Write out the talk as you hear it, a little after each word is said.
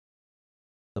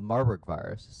The Marburg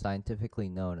virus, scientifically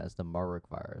known as the Marburg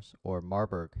virus or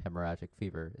Marburg hemorrhagic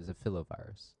fever, is a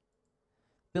filovirus.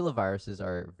 Filoviruses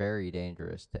are very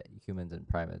dangerous to humans and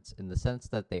primates in the sense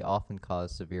that they often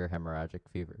cause severe hemorrhagic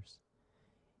fevers.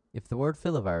 If the word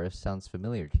filovirus sounds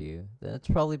familiar to you, then it's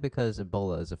probably because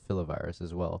Ebola is a filovirus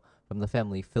as well, from the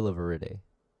family Filoviridae.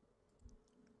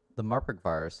 The Marburg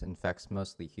virus infects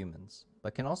mostly humans,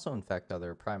 but can also infect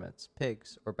other primates,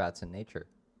 pigs, or bats in nature.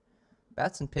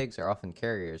 Bats and pigs are often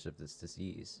carriers of this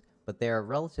disease, but they are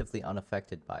relatively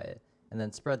unaffected by it, and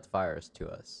then spread the virus to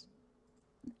us.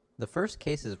 The first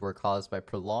cases were caused by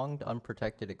prolonged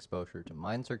unprotected exposure to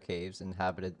mines or caves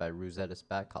inhabited by Rosettus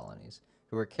bat colonies,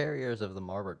 who were carriers of the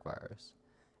Marburg virus.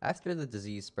 After the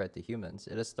disease spread to humans,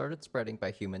 it has started spreading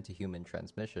by human-to-human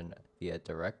transmission via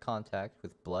direct contact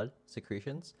with blood,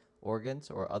 secretions, organs,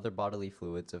 or other bodily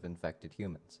fluids of infected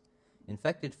humans.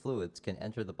 Infected fluids can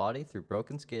enter the body through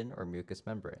broken skin or mucous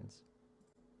membranes.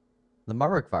 The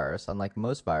Marburg virus, unlike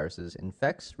most viruses,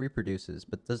 infects, reproduces,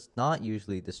 but does not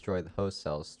usually destroy the host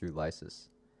cells through lysis.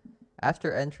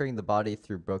 After entering the body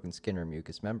through broken skin or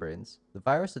mucous membranes, the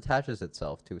virus attaches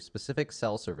itself to specific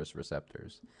cell surface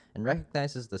receptors and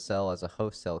recognizes the cell as a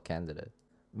host cell candidate.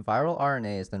 Viral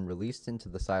RNA is then released into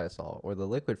the cytosol, or the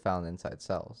liquid found inside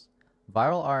cells.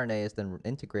 Viral RNA is then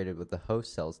integrated with the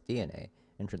host cell's DNA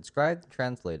and transcribed and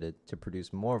translated to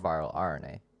produce more viral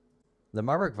RNA. The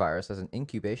Marburg virus has an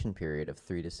incubation period of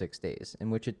 3 to 6 days, in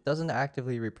which it doesn't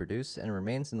actively reproduce and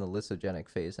remains in the lysogenic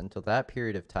phase until that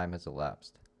period of time has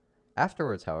elapsed.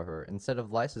 Afterwards, however, instead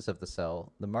of lysis of the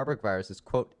cell, the Marburg virus is,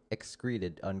 quote,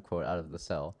 excreted, unquote, out of the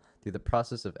cell through the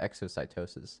process of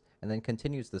exocytosis, and then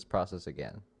continues this process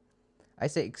again. I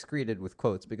say excreted with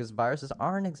quotes because viruses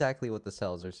aren't exactly what the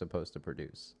cells are supposed to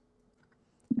produce.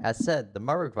 As said, the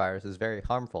Marburg virus is very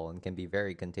harmful and can be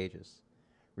very contagious.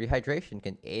 Rehydration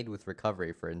can aid with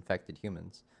recovery for infected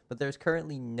humans, but there is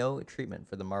currently no treatment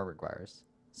for the Marburg virus,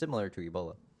 similar to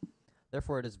Ebola.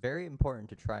 Therefore, it is very important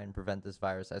to try and prevent this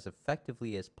virus as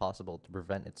effectively as possible to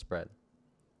prevent its spread.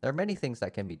 There are many things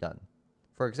that can be done.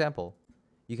 For example,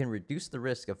 you can reduce the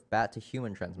risk of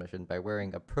bat-to-human transmission by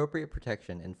wearing appropriate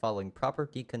protection and following proper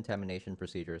decontamination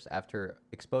procedures after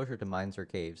exposure to mines or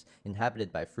caves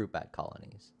inhabited by fruit bat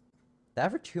colonies. The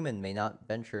average human may not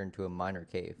venture into a mine or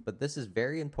cave, but this is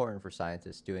very important for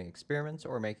scientists doing experiments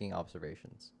or making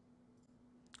observations.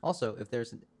 Also, if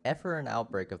there's ever an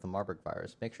outbreak of the Marburg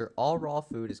virus, make sure all raw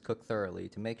food is cooked thoroughly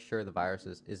to make sure the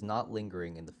virus is not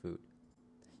lingering in the food.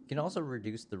 You can also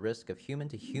reduce the risk of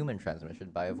human-to-human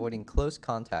transmission by avoiding close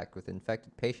contact with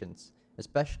infected patients,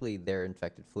 especially their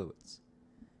infected fluids.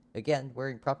 Again,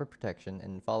 wearing proper protection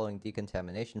and following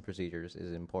decontamination procedures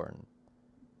is important.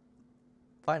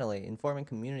 Finally, informing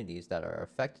communities that are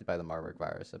affected by the Marburg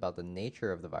virus about the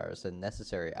nature of the virus and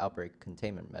necessary outbreak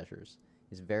containment measures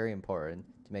is very important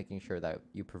to making sure that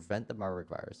you prevent the Marburg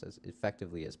virus as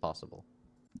effectively as possible.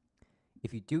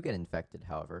 If you do get infected,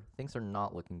 however, things are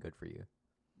not looking good for you.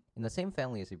 In the same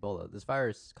family as Ebola, this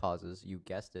virus causes, you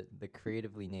guessed it, the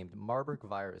creatively named Marburg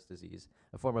virus disease,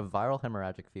 a form of viral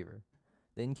hemorrhagic fever.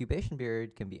 The incubation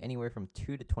period can be anywhere from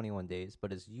 2 to 21 days,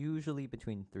 but is usually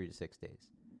between 3 to 6 days.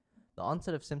 The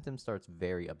onset of symptoms starts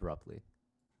very abruptly.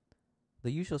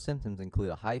 The usual symptoms include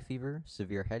a high fever,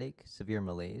 severe headache, severe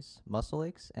malaise, muscle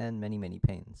aches, and many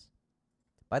pains.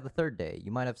 By the third day,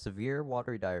 you might have severe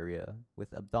watery diarrhea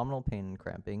with abdominal pain and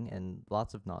cramping and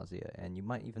lots of nausea, and you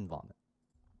might even vomit.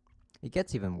 It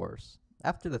gets even worse.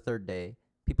 After the third day,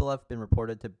 people have been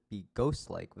reported to be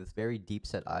ghost-like with very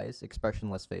deep-set eyes,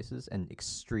 expressionless faces, and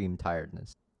extreme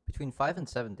tiredness. Between 5 and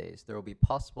 7 days, there will be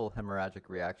possible hemorrhagic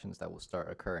reactions that will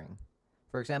start occurring.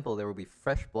 For example, there will be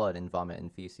fresh blood in vomit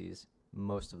and feces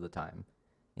most of the time.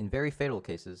 In very fatal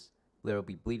cases, there will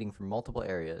be bleeding from multiple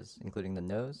areas, including the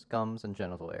nose, gums, and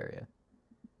genital area.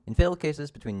 In fatal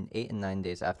cases, between 8 and 9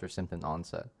 days after symptom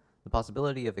onset, the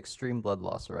possibility of extreme blood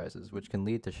loss arises, which can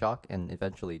lead to shock and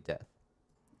eventually death.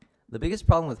 The biggest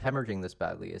problem with hemorrhaging this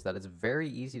badly is that it's very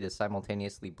easy to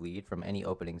simultaneously bleed from any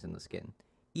openings in the skin,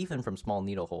 even from small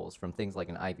needle holes from things like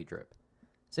an IV drip.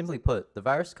 Simply put, the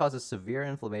virus causes severe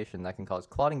inflammation that can cause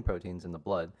clotting proteins in the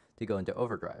blood to go into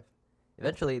overdrive.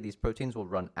 Eventually, these proteins will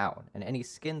run out, and any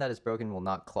skin that is broken will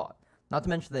not clot, not to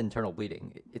mention the internal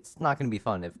bleeding. It's not going to be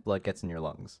fun if blood gets in your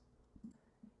lungs.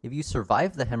 If you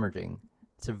survive the hemorrhaging,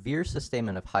 severe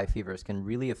sustainment of high fevers can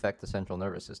really affect the central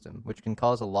nervous system, which can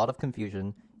cause a lot of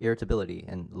confusion, irritability,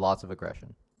 and lots of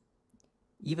aggression.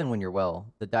 Even when you're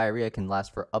well, the diarrhea can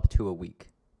last for up to a week.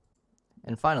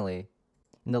 And finally,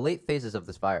 in the late phases of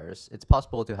this virus, it's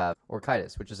possible to have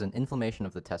orchitis, which is an inflammation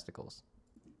of the testicles.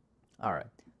 Alright,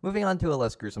 moving on to a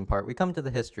less gruesome part, we come to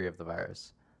the history of the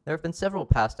virus. There have been several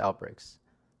past outbreaks.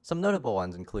 Some notable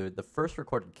ones include the first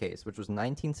recorded case, which was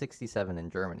 1967 in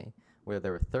Germany, where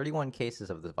there were 31 cases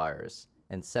of the virus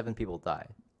and 7 people died.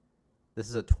 This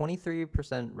is a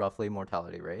 23% roughly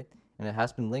mortality rate, and it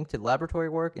has been linked to laboratory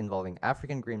work involving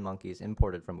African green monkeys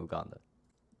imported from Uganda.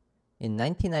 In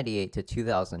 1998 to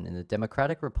 2000, in the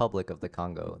Democratic Republic of the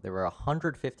Congo, there were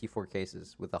 154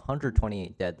 cases, with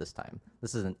 128 dead this time.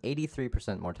 This is an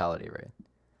 83% mortality rate.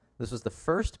 This was the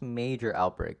first major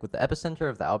outbreak, with the epicenter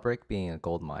of the outbreak being a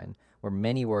gold mine, where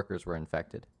many workers were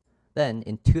infected. Then,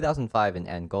 in 2005 in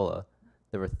Angola,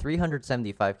 there were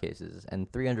 375 cases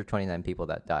and 329 people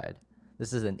that died.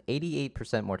 This is an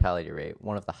 88% mortality rate,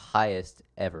 one of the highest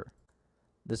ever.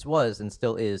 This was and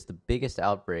still is the biggest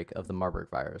outbreak of the Marburg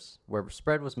virus, where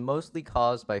spread was mostly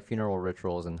caused by funeral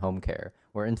rituals and home care,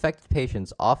 where infected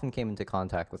patients often came into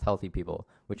contact with healthy people,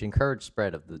 which encouraged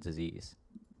spread of the disease.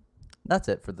 That's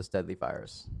it for this deadly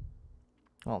virus.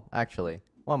 Well, actually,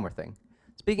 one more thing.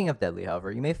 Speaking of deadly,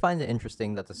 however, you may find it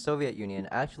interesting that the Soviet Union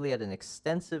actually had an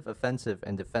extensive offensive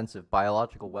and defensive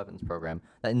biological weapons program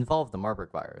that involved the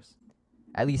Marburg virus.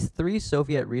 At least 3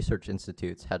 Soviet research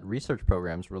institutes had research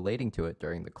programs relating to it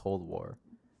during the Cold War.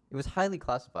 It was highly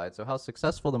classified, so how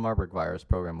successful the Marburg virus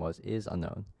program was is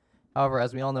unknown. However,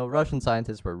 as we all know, Russian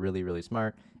scientists were really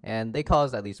smart, and they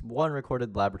caused at least one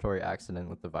recorded laboratory accident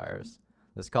with the virus.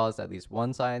 This caused at least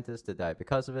one scientist to die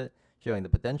because of it, showing the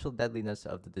potential deadliness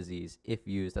of the disease if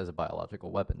used as a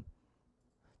biological weapon.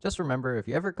 Just remember, if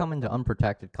you ever come into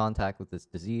unprotected contact with this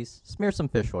disease, smear some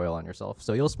fish oil on yourself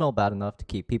so you'll smell bad enough to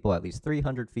keep people at least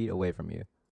 300 feet away from you.